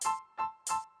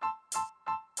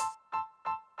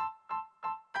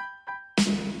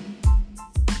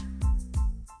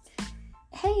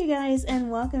guys, and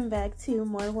welcome back to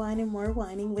More Wine and More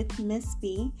Whining with Miss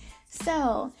B.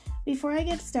 So, before I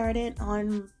get started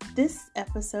on this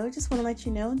episode, just want to let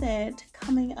you know that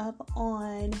coming up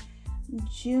on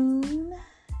June,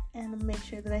 and make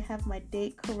sure that I have my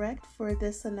date correct for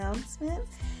this announcement.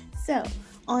 So,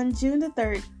 on June the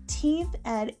 13th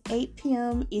at 8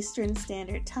 p.m. Eastern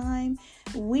Standard Time,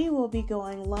 we will be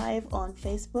going live on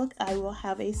Facebook. I will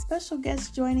have a special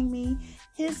guest joining me.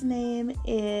 His name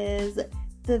is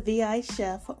the VI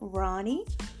Chef, Ronnie.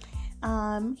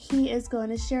 He is going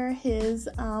to share his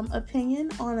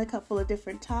opinion on a couple of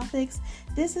different topics.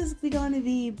 This is going to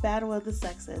be Battle of the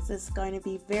Sexes. It's going to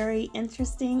be very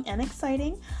interesting and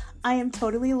exciting. I am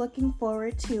totally looking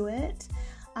forward to it.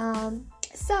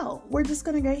 So we're just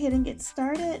going to go ahead and get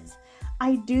started.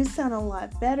 I do sound a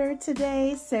lot better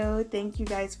today, so thank you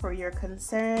guys for your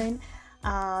concern.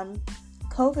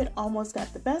 COVID almost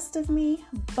got the best of me,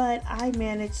 but I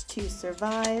managed to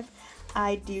survive.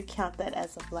 I do count that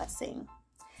as a blessing.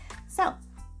 So,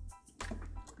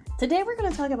 today we're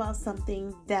going to talk about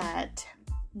something that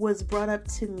was brought up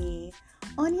to me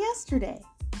on yesterday.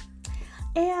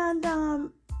 And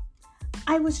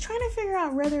I was trying to figure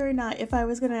out whether or not if I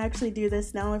was going to actually do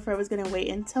this now, or if I was going to wait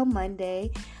until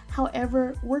Monday.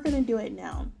 However, we're going to do it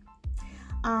now.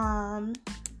 And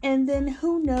then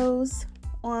who knows,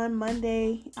 on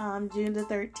Monday, June the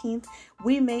 13th,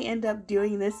 we may end up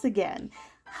doing this again.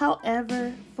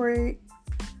 However, for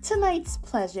tonight's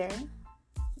pleasure,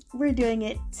 we're doing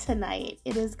it tonight.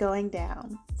 It is going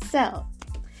down. So,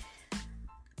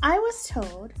 I was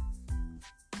told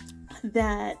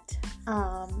that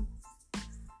the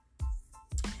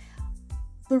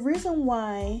reason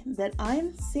why that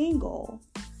I'm single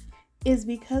is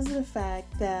because of the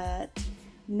fact that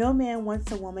no man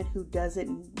wants a woman who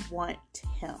doesn't want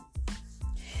him.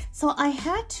 So I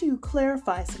had to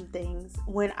clarify some things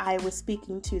when I was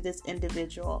speaking to this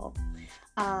individual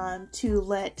to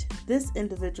let this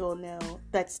individual know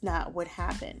that's not what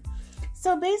happened.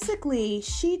 So basically,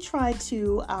 she tried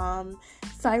to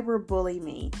cyberbully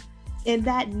me, and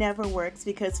that never works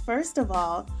because, first of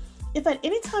all, if at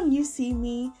any time you see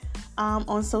me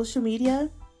on social media,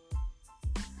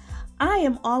 I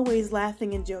am always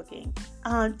laughing and joking.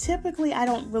 Typically, I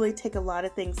don't really take a lot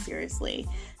of things seriously.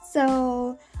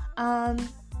 So, my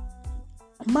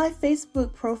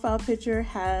Facebook profile picture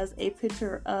has a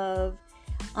picture of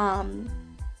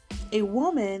a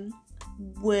woman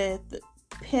with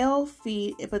pale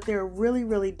feet, but they're really,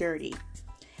 really dirty.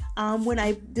 When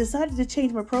I decided to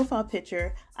change my profile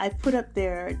picture, I put up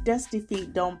there, "Dusty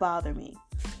feet don't bother me."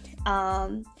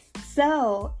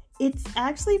 So it's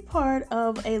actually part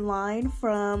of a line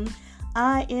from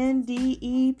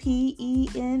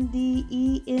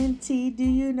INDEPENDENT. Do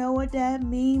you know what that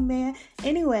mean, man?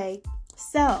 Anyway,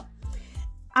 so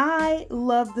I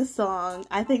love the song.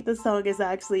 I think the song is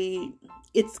actually,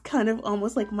 it's kind of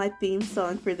almost like my theme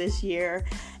song for this year.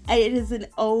 It is an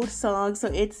old song, so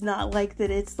it's not like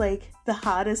that it's like the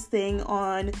hottest thing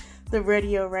on the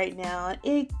radio right now.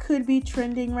 It could be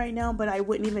trending right now, but I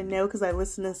wouldn't even know because I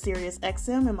listen to Sirius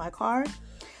XM in my car.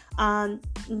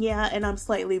 Yeah, and I'm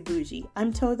slightly bougie.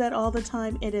 I'm told that all the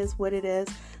time. It is what it is.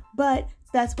 But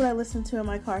that's what I listen to in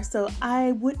my car. So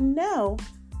I wouldn't know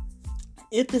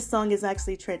if this song is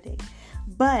actually trending.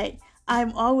 But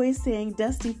I'm always saying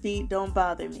dusty feet don't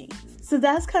bother me. So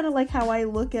that's kind of like how I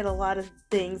look at a lot of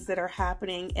things that are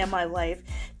happening in my life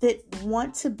that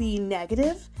want to be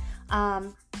negative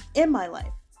in my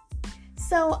life.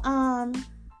 So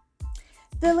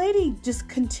the lady just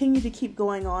continued to keep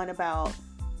going on about,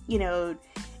 you know,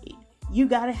 you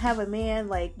gotta have a man,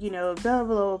 like, you know, blah,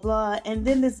 blah, blah. And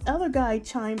then this other guy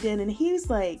chimed in and he was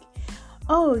like,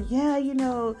 oh, yeah, you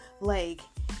know, like,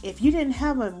 if you didn't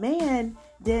have a man,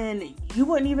 then you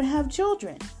wouldn't even have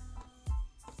children.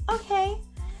 Okay,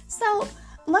 so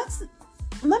let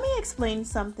me explain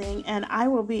something, and I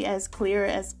will be as clear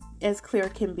as clear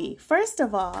can be. First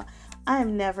of all,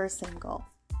 I'm never single.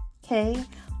 Okay,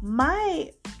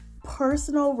 my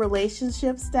personal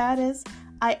relationship status,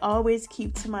 I always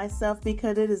keep to myself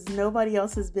because it is nobody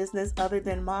else's business other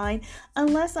than mine,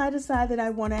 unless I decide that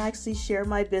I want to actually share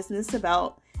my business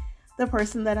about the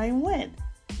person that I'm with.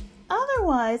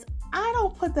 Otherwise, I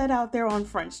don't put that out there on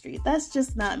Front Street. That's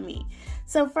just not me.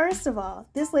 So first of all,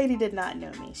 this lady did not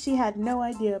know me. She had no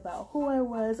idea about who I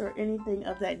was or anything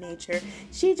of that nature.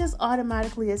 She just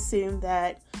automatically assumed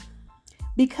that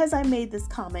because I made this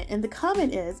comment, and the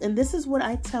comment is, and this is what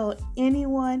I tell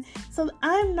anyone, so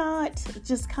I'm not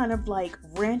just kind of like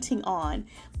ranting on,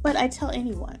 but I tell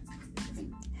anyone,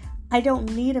 I don't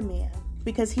need a man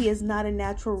because he is not a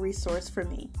natural resource for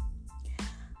me.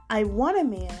 I want a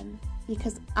man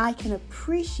because I can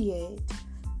appreciate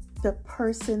the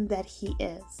person that he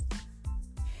is.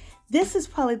 This is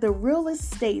probably the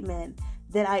realest statement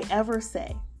that I ever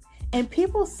say. And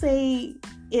people say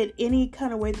it any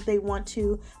kind of way that they want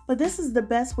to, but this is the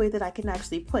best way that I can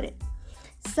actually put it.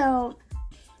 So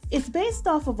it's based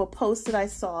off of a post that I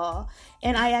saw,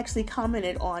 and I actually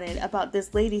commented on it about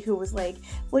this lady who was like,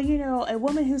 well, you know, a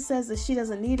woman who says that she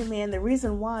doesn't need a man, the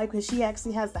reason why, because she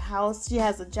actually has the house, she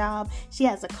has a job, she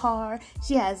has a car,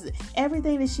 she has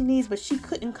everything that she needs, but she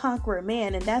couldn't conquer a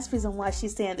man, and that's the reason why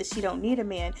she's saying that she don't need a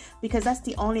man, because that's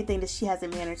the only thing that she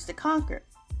hasn't managed to conquer.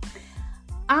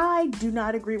 I do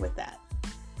not agree with that.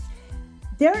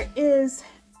 There is,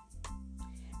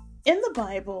 in the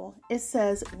Bible, it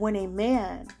says when a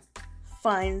man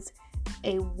finds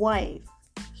a wife,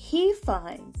 he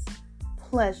finds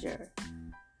pleasure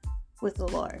with the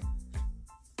Lord.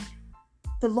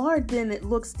 The Lord then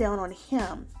looks down on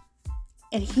him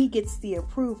and he gets the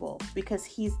approval because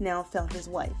he's now found his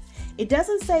wife. It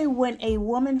doesn't say when a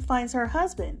woman finds her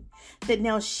husband that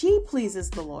now she pleases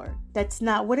the Lord. That's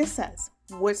not what it says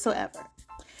whatsoever.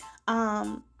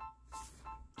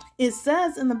 It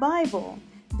says in the Bible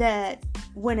that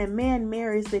when a man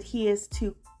marries that he is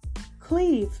to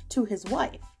cleave to his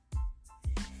wife.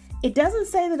 It doesn't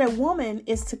say that a woman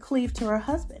is to cleave to her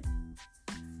husband.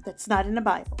 That's not in the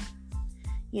Bible.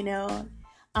 You know,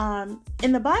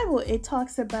 in the Bible, it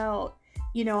talks about,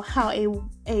 you know, how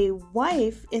a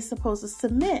wife is supposed to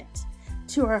submit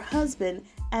to her husband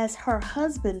as her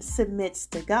husband submits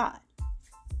to God.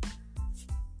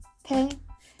 Okay?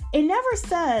 It never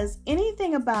says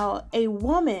anything about a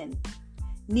woman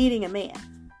needing a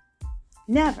man.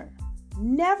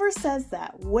 Never says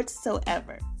that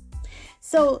whatsoever.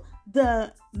 So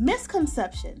the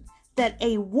misconception that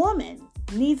a woman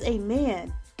needs a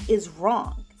man is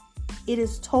wrong. It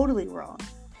is totally wrong.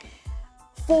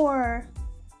 For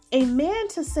a man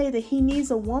to say that he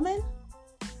needs a woman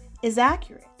is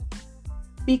accurate,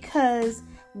 because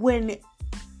when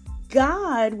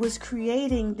God was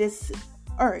creating this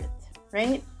earth,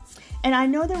 right? And I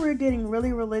know that we're getting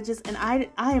really religious, and I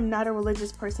am not a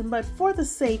religious person, but for the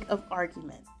sake of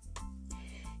argument,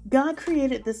 God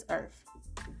created this earth.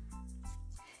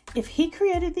 If he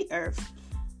created the earth,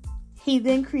 he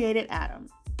then created Adam.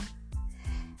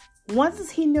 Once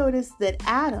he noticed that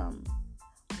Adam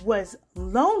was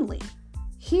lonely,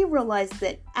 he realized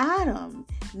that Adam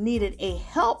needed a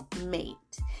helpmate,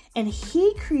 and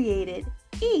he created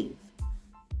Eve.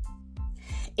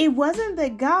 It wasn't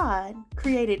that God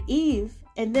created Eve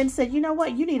and then said, you know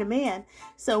what, you need a man,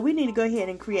 so we need to go ahead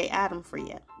and create Adam for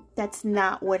you. That's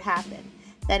not what happened.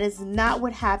 That is not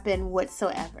what happened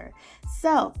whatsoever.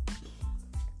 So,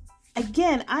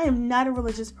 again, I am not a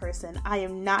religious person. I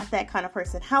am not that kind of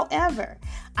person. However,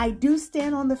 I do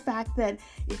stand on the fact that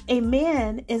a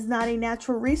man is not a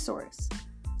natural resource.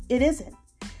 It isn't.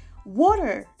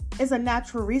 Water is a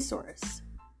natural resource.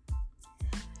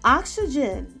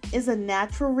 Oxygen is a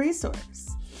natural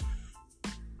resource.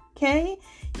 Okay?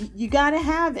 You gotta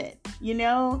have it. You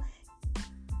know?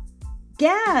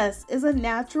 Gas is a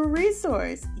natural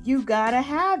resource. You gotta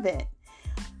have it.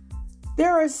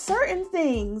 There are certain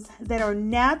things that are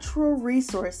natural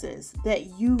resources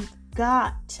that you've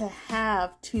got to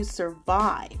have to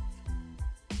survive.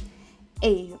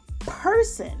 A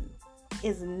person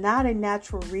is not a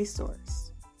natural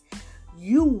resource.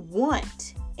 You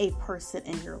want a person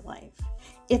in your life.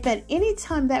 If at any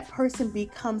time that person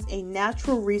becomes a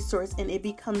natural resource and it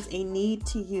becomes a need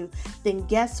to you, then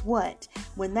guess what?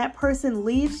 When that person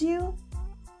leaves you,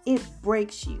 it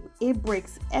breaks you. It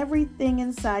breaks everything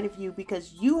inside of you,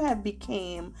 because you have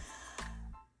became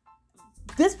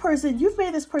this person. You've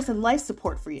made this person life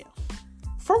support for you.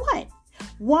 For what?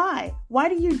 Why? Why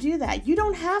do you do that? You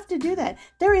don't have to do that.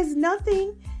 There is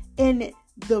nothing in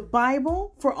the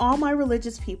Bible for all my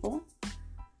religious people.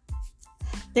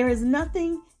 There is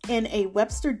nothing in a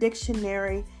Webster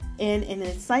dictionary, in an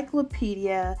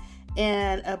encyclopedia,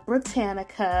 and a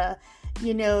Britannica.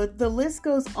 You know, the list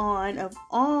goes on of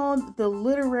all the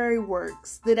literary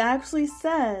works that actually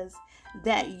says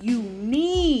that you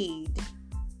need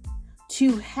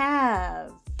to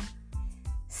have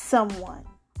someone.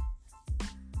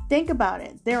 Think about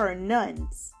it. There are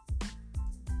nuns.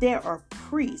 There are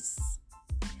priests.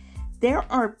 There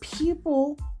are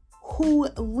people who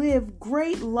live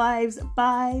great lives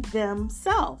by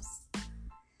themselves.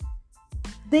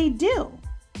 They do.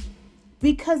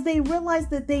 Because they realize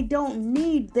that they don't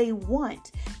need, they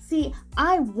want. See,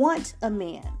 I want a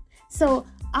man. So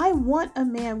I want a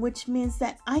man, which means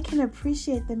that I can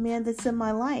appreciate the man that's in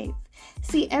my life.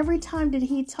 See, every time that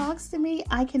he talks to me,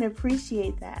 I can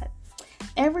appreciate that.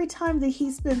 Every time that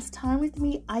he spends time with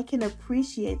me, I can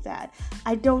appreciate that.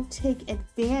 I don't take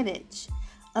advantage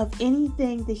of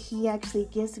anything that he actually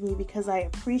gives me because I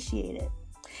appreciate it.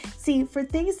 See, for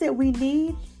things that we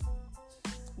need,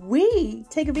 we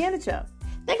take advantage of.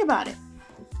 Think about it.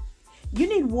 You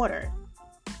need water.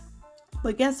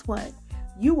 But guess what?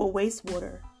 You will waste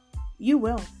water. You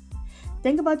will.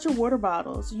 Think about your water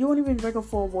bottles. You won't even drink a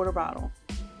full water bottle.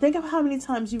 Think of how many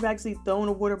times you've actually thrown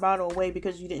a water bottle away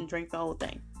because you didn't drink the whole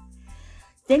thing.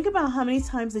 Think about how many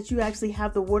times that you actually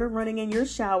have the water running in your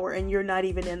shower and you're not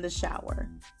even in the shower.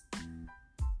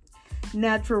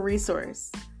 Natural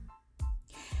resource.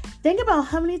 Think about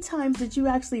how many times that you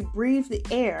actually breathe the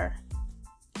air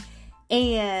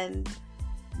and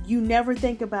you never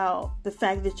think about the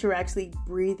fact that you're actually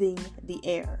breathing the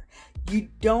air. You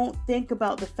don't think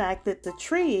about the fact that the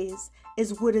trees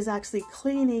is what is actually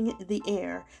cleaning the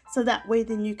air. So that way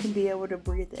then you can be able to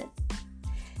breathe it.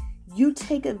 You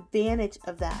take advantage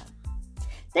of that.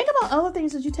 Think about other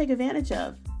things that you take advantage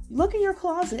of. Look in your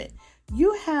closet.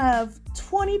 You have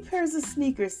 20 pairs of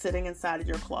sneakers sitting inside of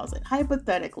your closet.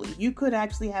 Hypothetically, you could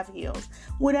actually have heels.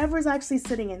 Whatever is actually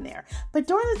sitting in there. But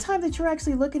during the time that you're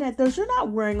actually looking at those, you're not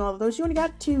wearing all of those. You only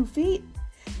got 2 feet.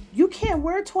 You can't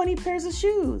wear 20 pairs of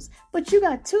shoes, but you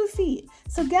got 2 feet.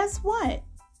 So guess what?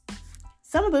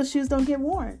 Some of those shoes don't get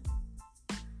worn.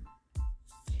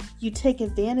 You take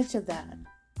advantage of that.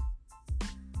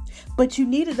 But you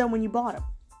needed them when you bought them.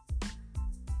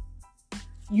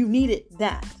 You needed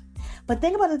that. But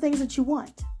think about the things that you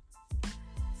want.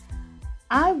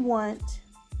 I want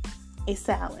a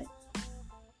salad.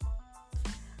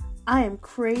 I am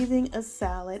craving a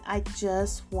salad. I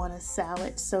just want a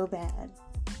salad so bad.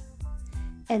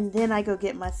 And then I go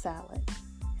get my salad.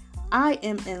 I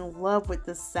am in love with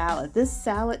the salad. This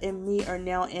salad and me are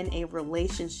now in a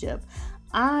relationship.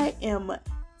 I am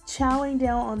chowing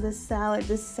down on this salad.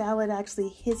 This salad actually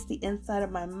hits the inside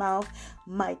of my mouth.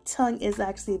 My tongue is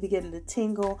actually beginning to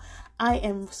tingle. I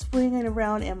am swinging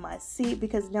around in my seat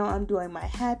because now I'm doing my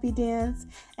happy dance.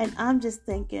 And I'm just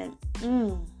thinking,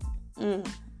 Whew,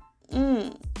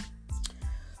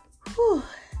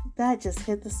 that just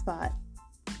hit the spot.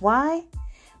 Why?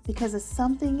 Because it's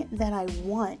something that I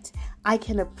want. I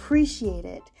can appreciate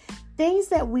it. Things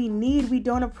that we need, we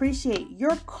don't appreciate.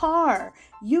 Your car.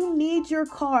 You need your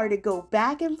car to go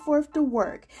back and forth to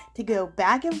work, to go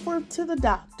back and forth to the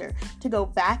doctor, to go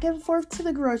back and forth to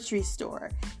the grocery store.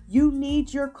 You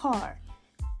need your car.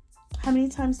 How many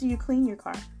times do you clean your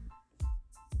car?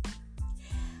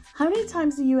 How many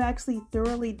times do you actually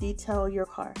thoroughly detail your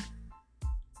car?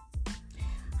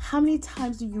 How many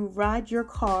times do you ride your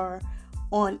car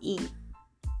on E?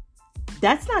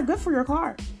 That's not good for your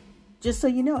car. Just so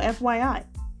you know, FYI.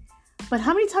 But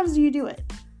how many times do you do it?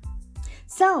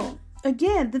 So,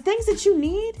 again, the things that you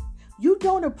need, you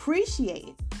don't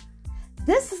appreciate.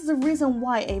 This is the reason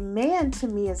why a man to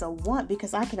me is a want,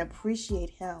 because I can appreciate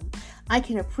him. I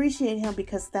can appreciate him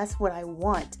because that's what I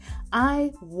want.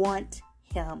 I want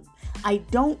him. I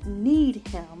don't need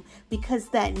him because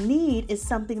that need is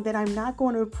something that I'm not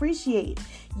going to appreciate.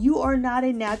 You are not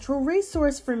a natural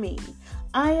resource for me.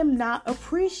 I am not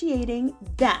appreciating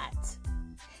that.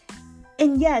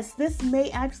 And yes, this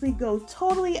may actually go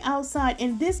totally outside,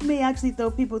 and this may actually throw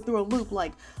people through a loop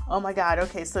like, oh my God,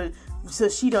 okay, so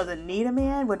she doesn't need a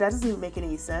man? Well, that doesn't even make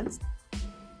any sense.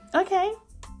 Okay.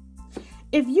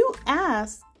 If you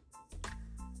ask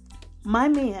my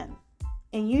man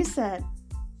and you said,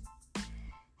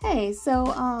 hey, so,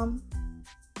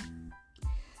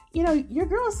 your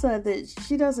girl said that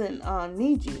she doesn't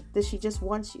need you, that she just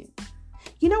wants you.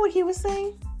 You know what he was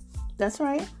saying? That's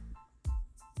right.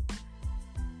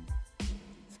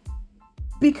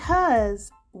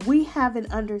 Because we have an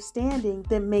understanding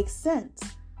that makes sense.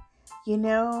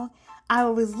 I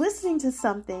was listening to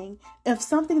something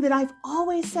that I've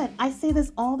always said. I say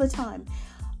this all the time.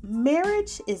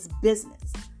 Marriage is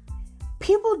business.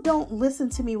 People don't listen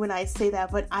to me when I say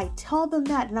that, but I tell them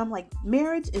that, and I'm like,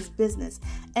 marriage is business.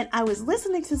 And I was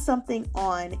listening to something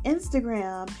on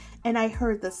Instagram, and I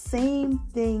heard the same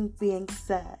thing being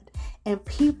said, and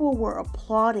people were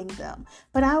applauding them.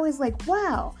 But I was like,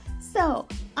 wow, so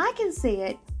I can say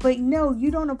it, but no, you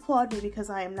don't applaud me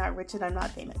because I am not rich and I'm not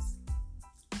famous.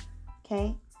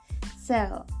 Okay?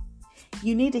 So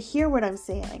you need to hear what I'm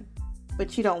saying,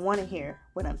 but you don't want to hear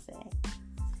what I'm saying.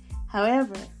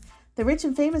 However, the rich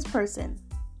and famous person,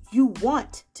 you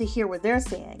want to hear what they're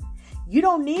saying. You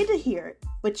don't need to hear it,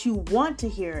 but you want to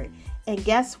hear it. And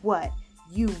guess what?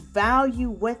 You value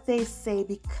what they say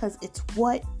because it's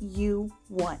what you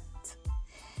want.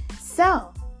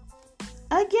 So,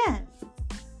 again,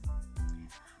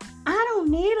 I don't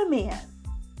need a man.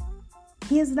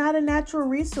 He is not a natural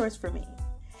resource for me.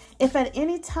 If at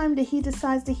any time that he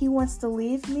decides that he wants to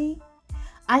leave me,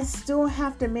 I still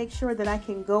have to make sure that I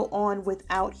can go on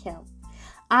without him.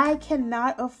 I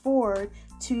cannot afford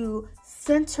to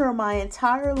center my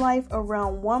entire life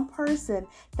around one person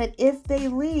that if they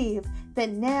leave, that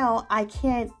now I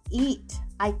can't eat,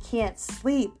 I can't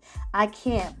sleep, I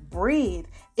can't breathe.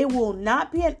 It will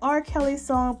not be an R. Kelly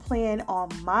song playing on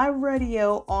my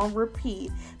radio on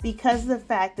repeat because of the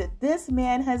fact that this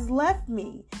man has left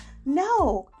me.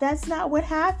 No, that's not what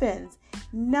happens.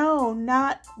 No,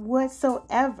 not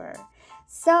whatsoever.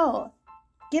 So,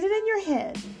 get it in your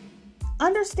head.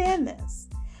 Understand this.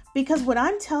 Because what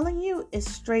I'm telling you is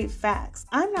straight facts.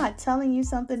 I'm not telling you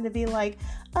something to be like,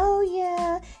 oh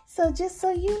yeah, so just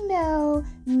so you know.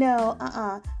 No,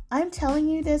 I'm telling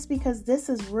you this because this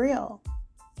is real.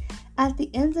 At the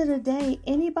end of the day,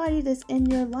 anybody that's in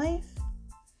your life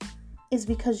is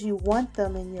because you want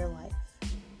them in your life.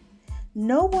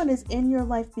 No one is in your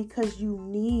life because you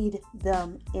need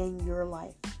them in your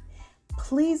life.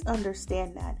 Please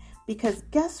understand that. Because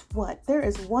guess what? There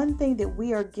is one thing that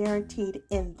we are guaranteed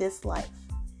in this life.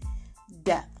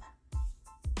 Death.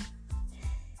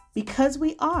 Because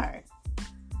we are.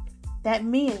 That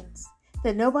means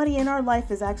that nobody in our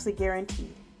life is actually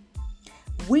guaranteed.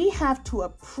 We have to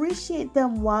appreciate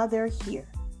them while they're here.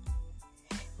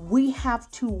 We have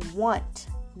to want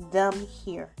them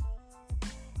here.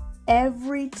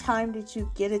 Every time that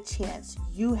you get a chance,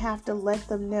 you have to let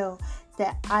them know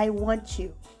that I want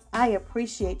you. I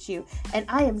appreciate you. And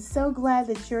I am so glad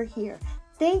that you're here.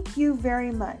 Thank you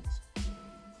very much.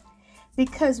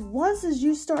 Because once as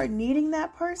you start needing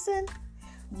that person,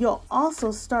 you'll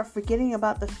also start forgetting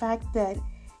about the fact that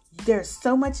there's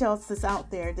so much else that's out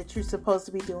there that you're supposed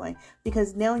to be doing.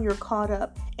 Because now you're caught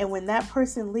up. And when that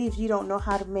person leaves, you don't know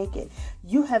how to make it.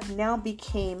 You have now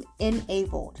became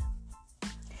enabled.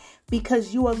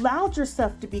 Because you allowed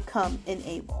yourself to become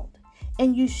enabled.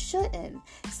 And you shouldn't.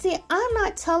 See, I'm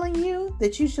not telling you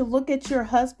that you should look at your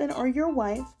husband or your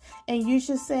wife and you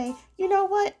should say, you know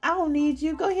what? I don't need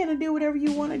you. Go ahead and do whatever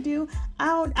you want to do.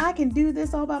 I can do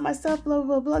this all by myself, blah,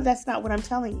 blah, blah. That's not what I'm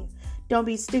telling you. Don't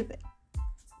be stupid.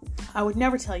 I would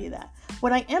never tell you that.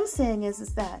 What I am saying is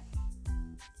that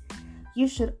you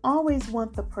should always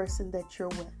want the person that you're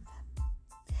with.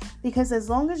 Because as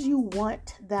long as you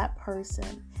want that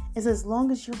person, is as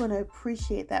long as you're going to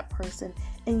appreciate that person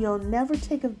and you'll never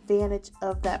take advantage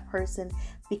of that person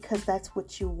because that's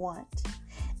what you want.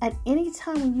 At any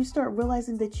time when you start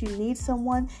realizing that you need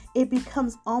someone, it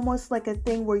becomes almost like a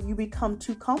thing where you become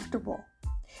too comfortable.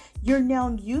 You're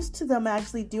now used to them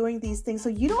actually doing these things, so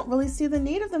you don't really see the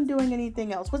need of them doing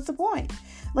anything else. What's the point?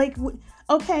 Like,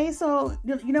 okay, so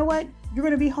you know what? You're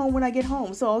going to be home when I get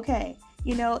home, so okay.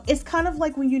 You know, it's kind of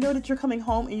like when you know that you're coming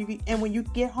home and when you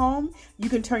get home, you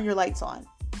can turn your lights on.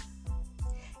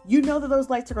 You know that those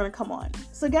lights are going to come on.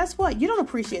 So guess what? You don't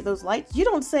appreciate those lights. You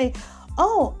don't say,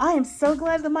 oh, I am so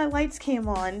glad that my lights came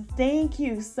on. Thank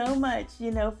you so much,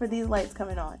 for these lights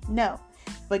coming on. No.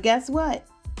 But guess what?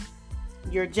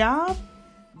 Your job,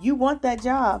 you want that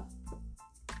job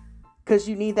because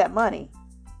you need that money.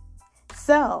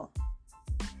 So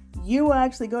you will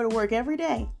actually go to work every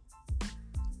day.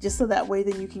 Just so that way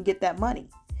then you can get that money.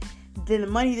 Then the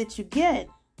money that you get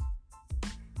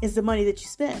is the money that you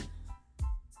spend.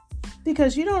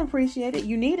 Because you don't appreciate it.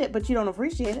 You need it, but you don't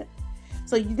appreciate it.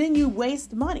 So then you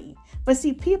waste money. But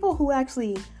see, people who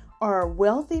actually are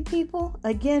wealthy people,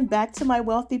 again, back to my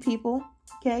wealthy people,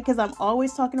 okay? Because I'm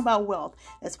always talking about wealth.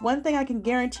 That's one thing I can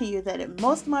guarantee you, that in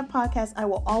most of my podcasts, I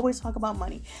will always talk about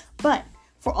money. But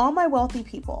for all my wealthy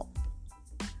people,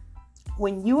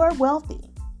 when you are wealthy,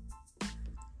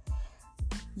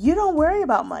 you don't worry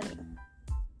about money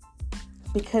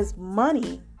because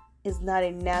money is not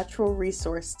a natural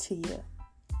resource to you.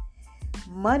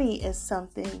 Money is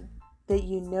something that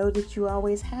you know that you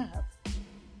always have.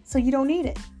 So you don't need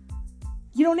it.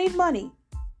 You don't need money,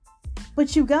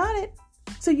 but you got it.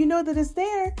 So you know that it's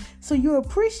there. So you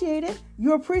appreciate it.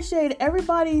 You appreciate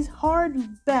everybody's hard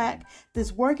back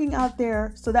that's working out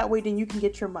there. So that way then you can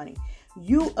get your money.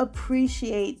 You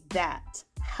appreciate that.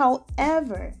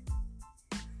 However,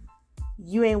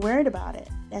 you ain't worried about it.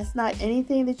 That's not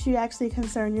anything that you actually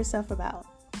concern yourself about.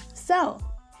 So,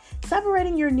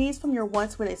 separating your needs from your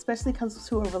wants when it especially comes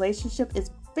to a relationship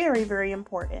is very, very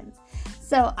important.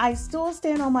 So, I still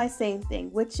stand on my same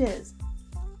thing, which is,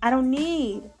 I don't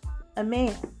need a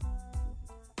man.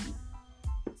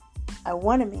 I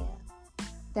want a man.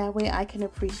 That way I can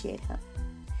appreciate him.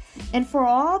 And for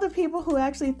all the people who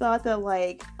actually thought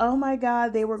that oh my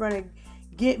God, they were going to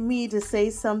get me to say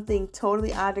something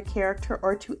totally out of character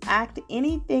or to act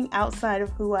anything outside of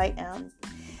who I am,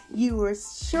 you were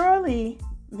surely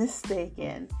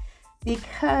mistaken,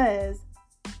 because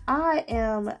I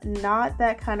am not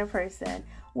that kind of person.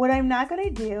 What I'm not going to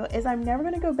do is I'm never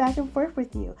going to go back and forth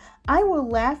with you. I will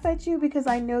laugh at you because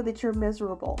I know that you're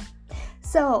miserable.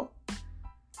 So,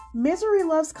 misery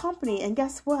loves company, and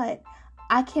guess what?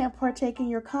 I can't partake in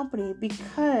your company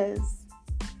because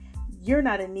you're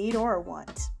not a need or a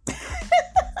want.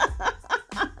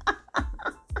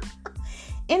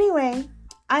 Anyway,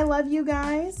 I love you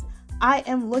guys. I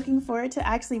am looking forward to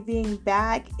actually being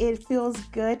back. It feels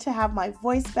good to have my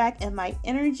voice back and my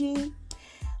energy.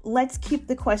 Let's keep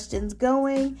the questions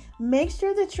going. Make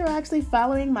sure that you're actually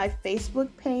following my Facebook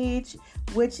page,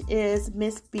 which is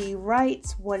Miss B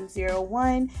Writes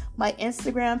 101, my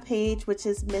Instagram page, which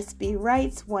is Miss B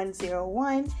Writes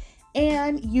 101,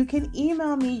 and you can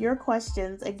email me your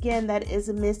questions. Again, that is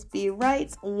Miss B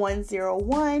Writes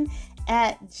 101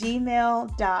 at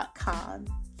gmail.com.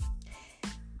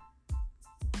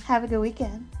 Have a good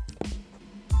weekend.